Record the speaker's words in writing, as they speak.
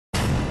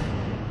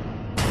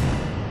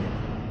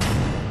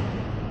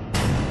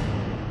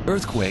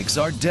Earthquakes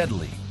are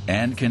deadly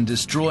and can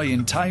destroy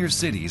entire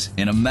cities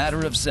in a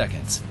matter of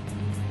seconds.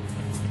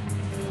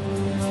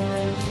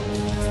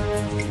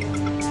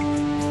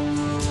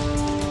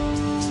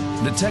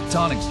 The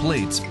tectonic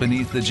plates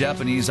beneath the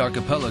Japanese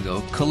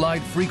archipelago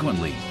collide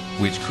frequently,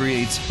 which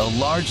creates a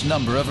large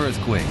number of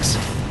earthquakes.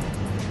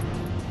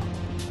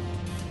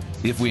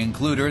 If we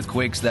include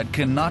earthquakes that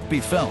cannot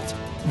be felt,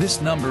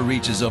 this number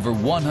reaches over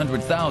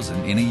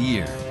 100,000 in a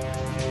year.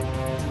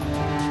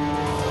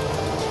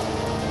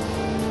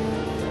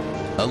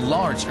 A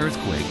large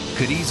earthquake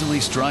could easily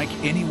strike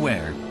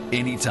anywhere,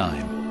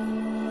 anytime.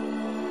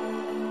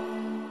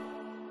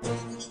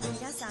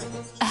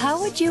 How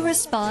would you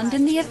respond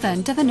in the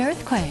event of an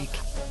earthquake?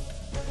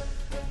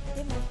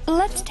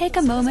 Let's take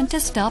a moment to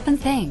stop and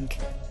think.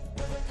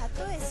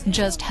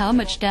 Just how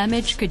much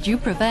damage could you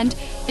prevent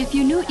if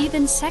you knew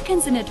even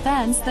seconds in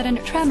advance that a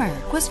tremor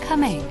was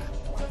coming?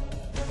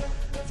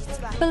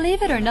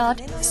 Believe it or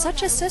not,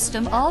 such a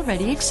system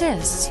already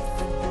exists.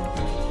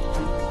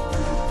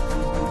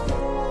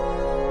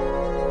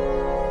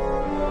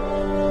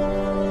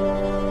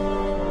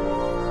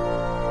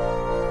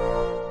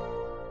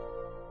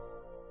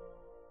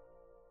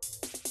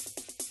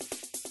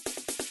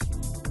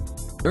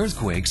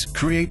 Earthquakes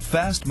create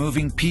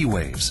fast-moving P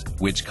waves,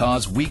 which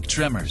cause weak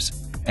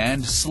tremors,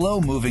 and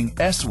slow-moving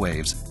S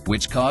waves,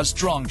 which cause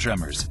strong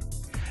tremors.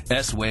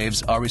 S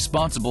waves are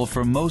responsible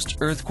for most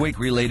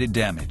earthquake-related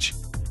damage.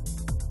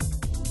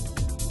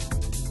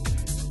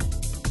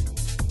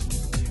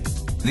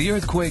 The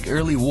earthquake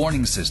early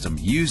warning system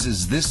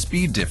uses this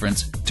speed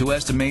difference to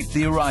estimate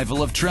the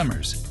arrival of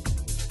tremors.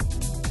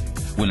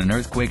 When an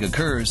earthquake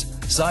occurs,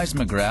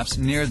 seismographs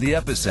near the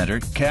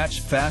epicenter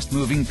catch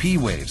fast-moving P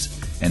waves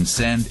and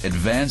send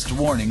advanced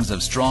warnings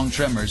of strong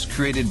tremors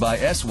created by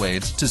S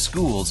waves to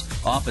schools,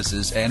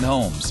 offices, and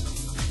homes.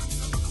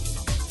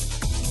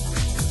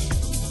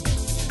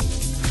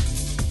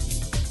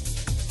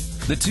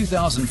 The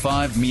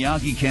 2005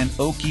 Miyagi-ken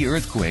Oki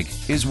earthquake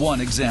is one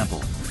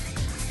example.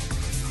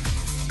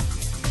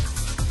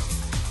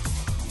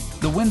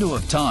 The window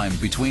of time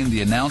between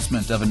the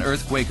announcement of an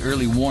earthquake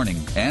early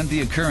warning and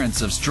the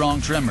occurrence of strong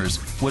tremors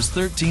was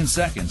 13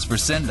 seconds for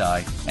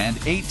Sendai and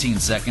 18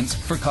 seconds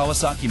for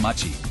Kawasaki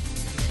Machi.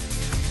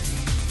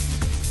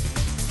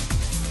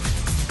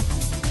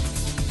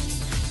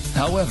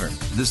 However,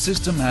 the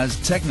system has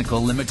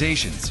technical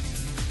limitations.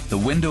 The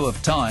window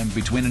of time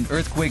between an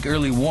earthquake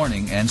early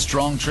warning and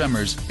strong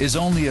tremors is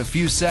only a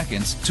few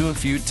seconds to a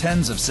few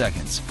tens of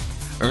seconds.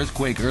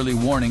 Earthquake early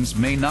warnings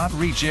may not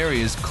reach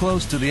areas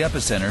close to the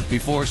epicenter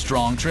before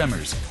strong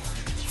tremors.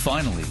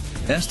 Finally,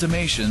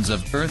 estimations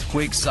of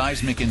earthquake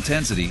seismic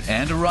intensity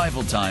and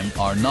arrival time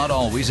are not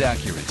always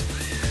accurate.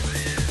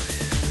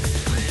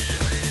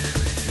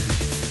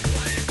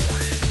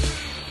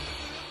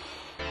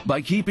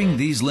 By keeping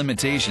these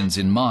limitations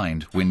in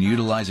mind when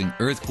utilizing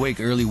earthquake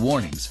early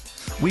warnings,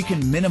 we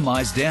can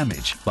minimize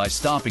damage by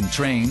stopping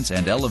trains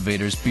and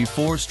elevators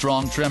before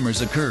strong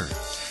tremors occur,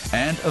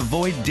 and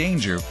avoid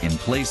danger in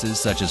places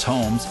such as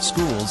homes,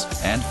 schools,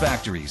 and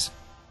factories.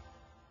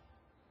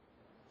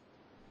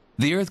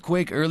 The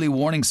earthquake early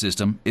warning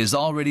system is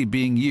already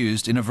being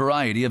used in a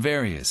variety of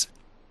areas.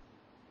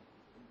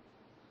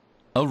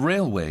 A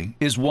railway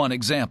is one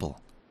example.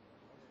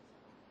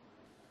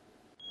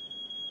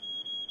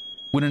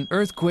 When an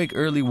earthquake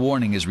early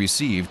warning is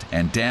received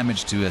and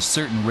damage to a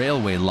certain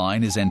railway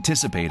line is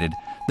anticipated,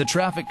 the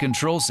Traffic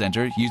Control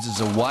Center uses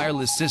a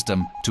wireless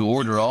system to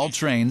order all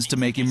trains to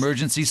make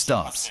emergency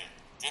stops.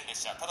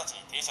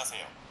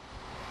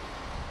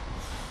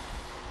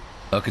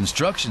 A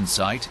construction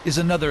site is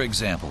another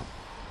example.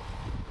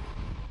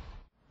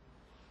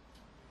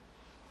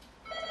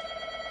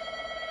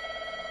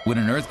 When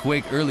an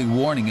earthquake early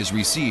warning is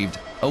received,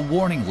 a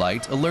warning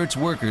light alerts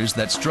workers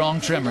that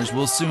strong tremors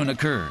will soon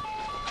occur.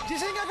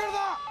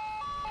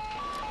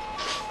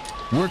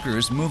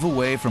 Workers move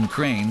away from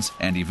cranes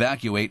and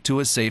evacuate to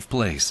a safe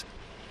place.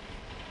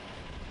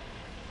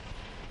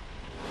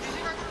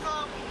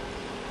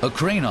 A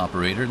crane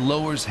operator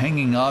lowers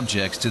hanging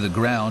objects to the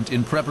ground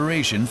in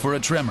preparation for a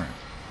tremor.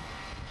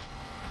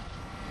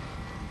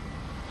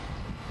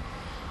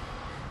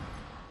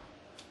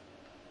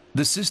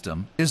 The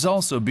system is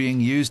also being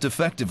used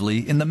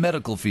effectively in the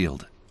medical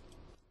field.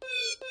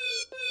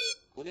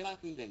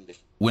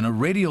 When a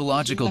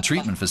radiological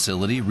treatment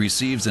facility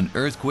receives an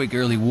earthquake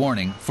early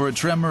warning for a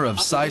tremor of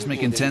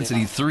seismic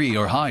intensity 3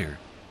 or higher,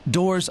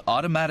 doors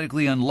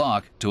automatically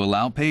unlock to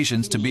allow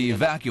patients to be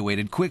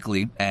evacuated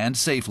quickly and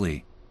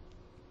safely.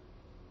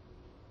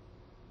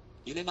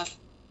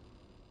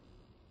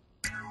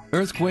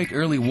 Earthquake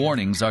early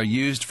warnings are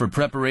used for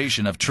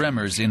preparation of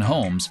tremors in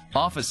homes,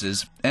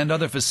 offices, and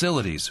other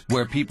facilities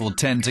where people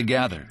tend to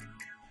gather.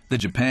 The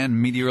Japan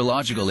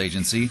Meteorological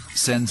Agency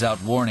sends out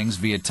warnings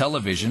via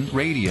television,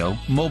 radio,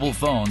 mobile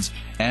phones,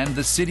 and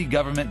the city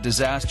government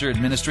disaster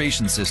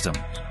administration system.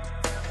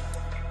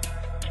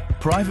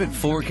 Private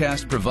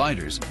forecast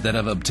providers that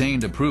have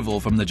obtained approval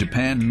from the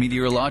Japan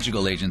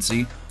Meteorological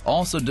Agency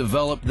also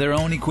develop their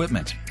own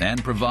equipment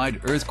and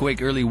provide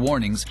earthquake early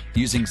warnings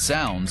using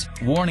sounds,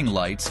 warning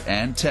lights,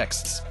 and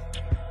texts.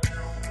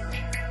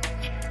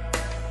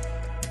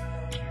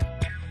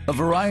 A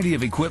variety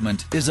of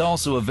equipment is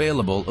also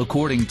available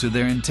according to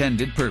their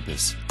intended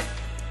purpose.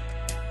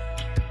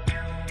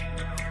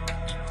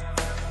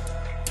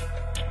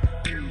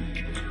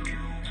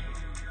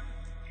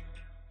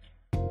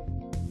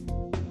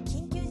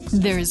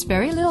 There is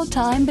very little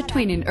time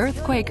between an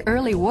earthquake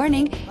early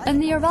warning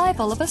and the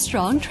arrival of a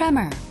strong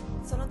tremor.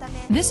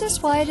 This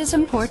is why it is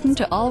important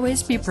to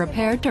always be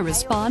prepared to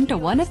respond to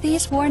one of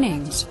these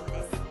warnings.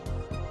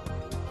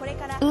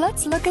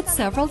 Let's look at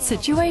several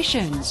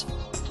situations.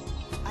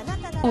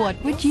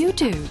 What would you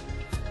do?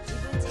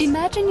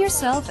 Imagine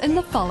yourself in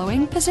the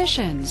following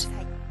positions.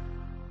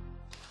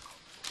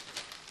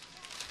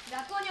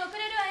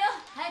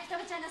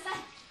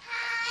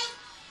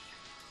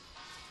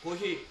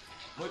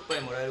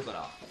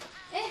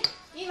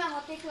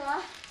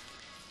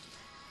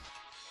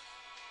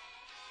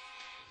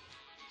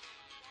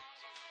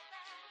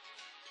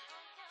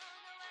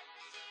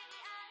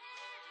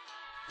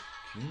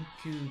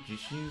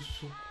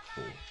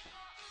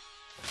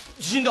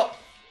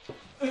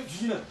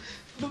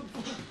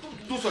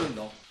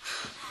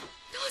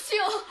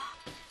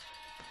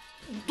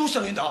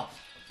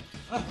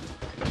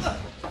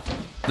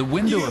 The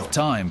window of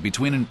time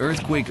between an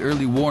earthquake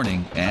early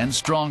warning and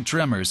strong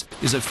tremors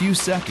is a few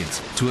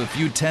seconds to a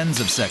few tens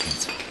of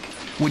seconds.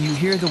 When you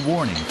hear the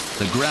warning,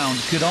 the ground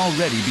could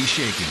already be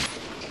shaking.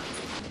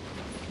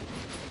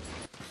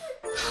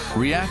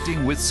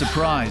 Reacting with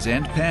surprise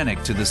and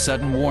panic to the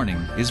sudden warning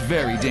is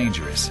very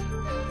dangerous.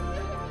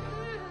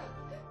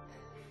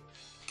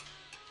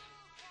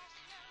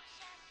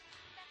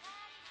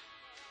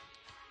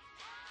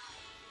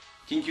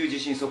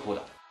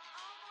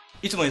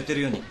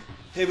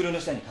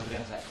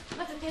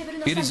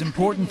 It is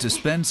important to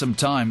spend some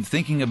time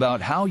thinking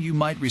about how you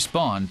might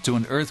respond to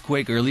an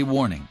earthquake early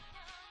warning.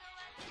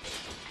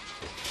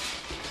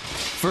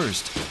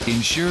 First,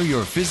 ensure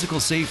your physical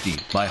safety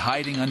by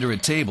hiding under a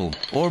table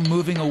or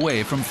moving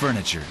away from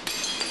furniture.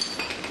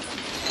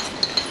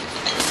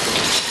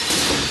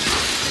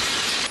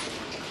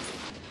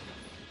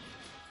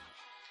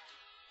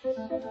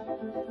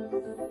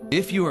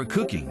 If you are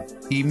cooking,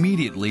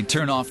 immediately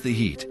turn off the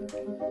heat.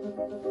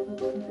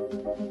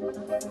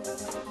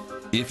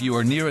 If you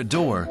are near a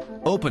door,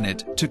 open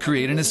it to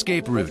create an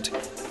escape route.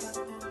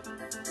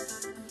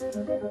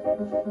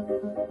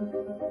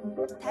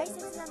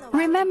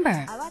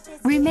 Remember,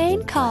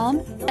 remain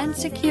calm and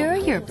secure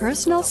your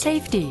personal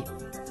safety.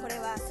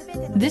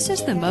 This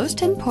is the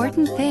most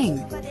important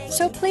thing,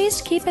 so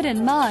please keep it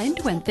in mind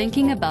when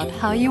thinking about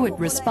how you would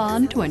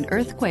respond to an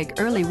earthquake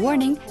early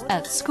warning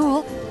at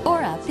school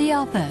or at the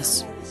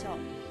office.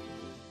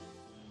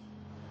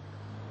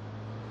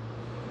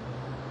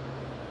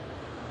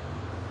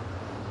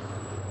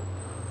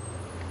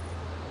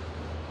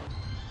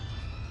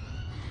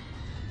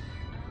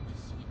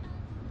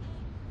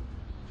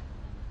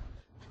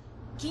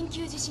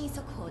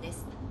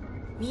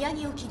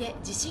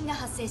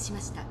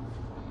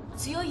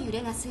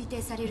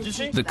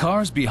 The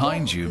cars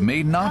behind you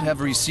may not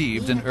have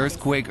received an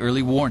earthquake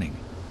early warning.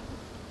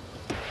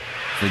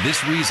 For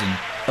this reason,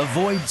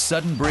 avoid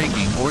sudden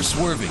braking or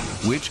swerving,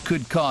 which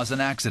could cause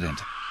an accident.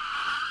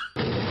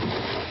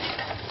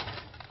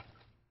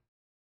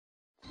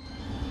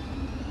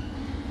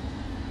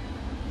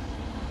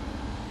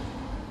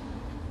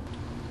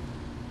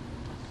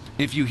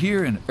 If you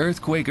hear an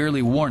earthquake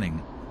early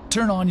warning,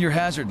 turn on your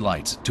hazard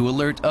lights to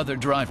alert other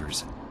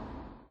drivers.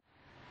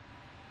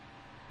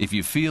 If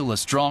you feel a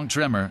strong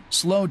tremor,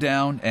 slow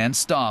down and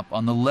stop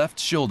on the left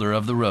shoulder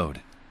of the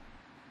road.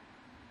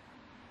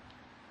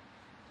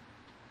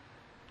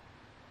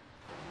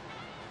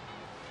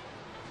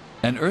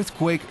 An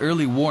earthquake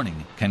early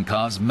warning can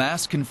cause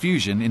mass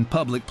confusion in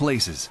public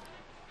places.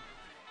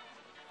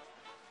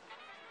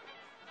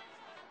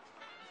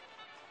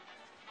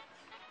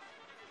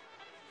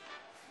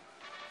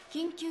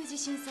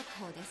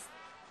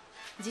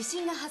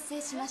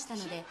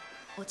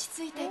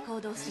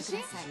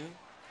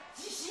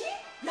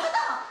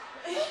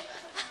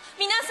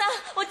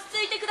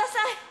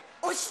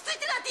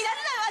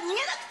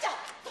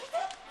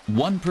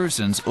 One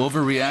person's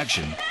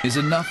overreaction is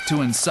enough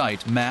to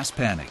incite mass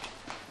panic.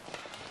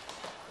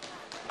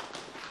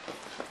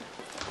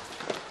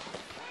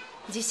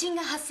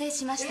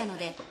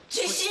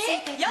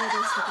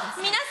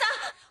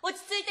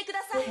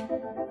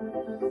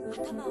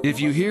 If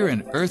you hear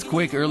an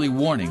earthquake early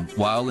warning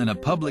while in a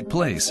public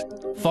place,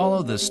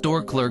 follow the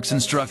store clerk's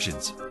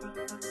instructions.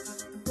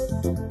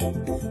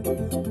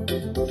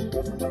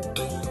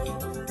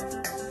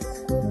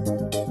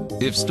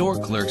 If store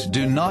clerks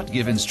do not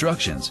give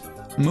instructions,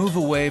 move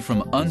away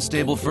from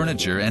unstable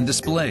furniture and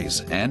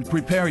displays and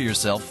prepare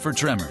yourself for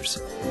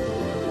tremors.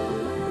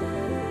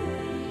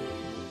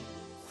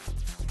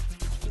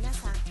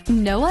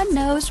 No one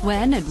knows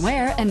when and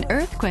where an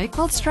earthquake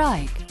will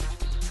strike.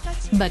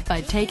 But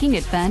by taking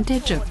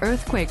advantage of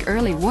earthquake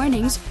early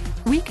warnings,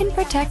 we can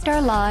protect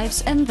our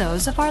lives and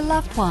those of our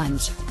loved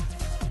ones.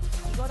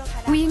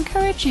 We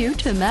encourage you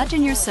to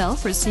imagine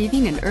yourself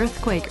receiving an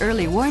earthquake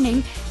early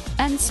warning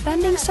and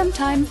spending some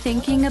time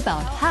thinking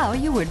about how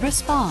you would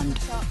respond.